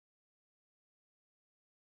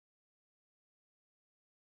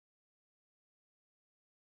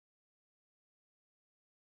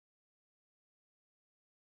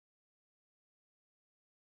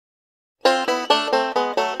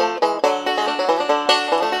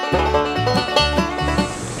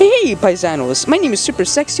Hey paisanos, my name is Super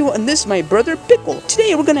Sexual and this is my brother Pickle.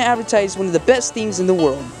 Today we're gonna advertise one of the best things in the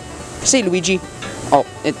world. Say Luigi. Oh,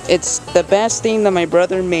 it's the best thing that my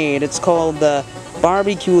brother made. It's called the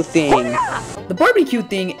barbecue thing. The barbecue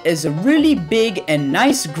thing is a really big and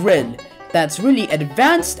nice grill that's really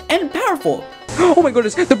advanced and powerful. Oh my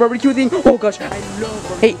goodness, the barbecue thing. Oh gosh, I love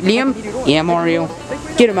barbecue. Hey, Liam. Yeah, Mario.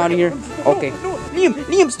 Get him out of here. Okay.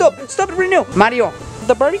 Liam, stop it right now. Mario,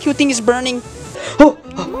 the barbecue thing is burning.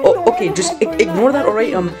 Okay, just ignore that,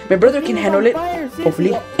 alright? My brother can handle it,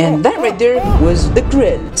 hopefully. And that right there was the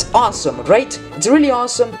grill. It's awesome, right? It's really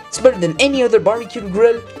awesome. It's better than any other barbecue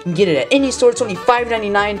grill. You can get it at any store. It's only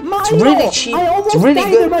 $5.99. It's really cheap. It's really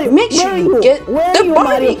good. Make sure you get the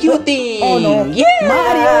barbecue thing. Oh no. Yeah!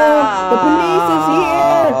 Mario, the police is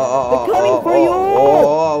here. They're coming for you.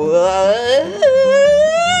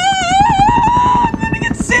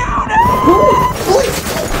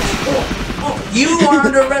 You are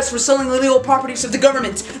under arrest for selling illegal properties of the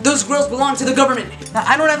government. Those grills belong to the government.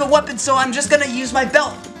 I don't have a weapon, so I'm just gonna use my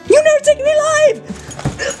belt. You never take me alive!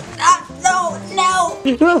 No!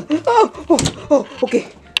 Okay.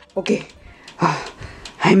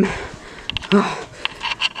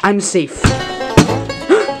 I'm safe.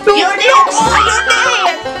 You're dead!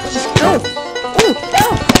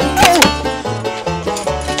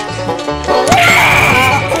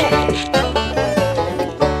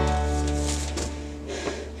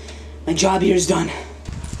 My job here is done.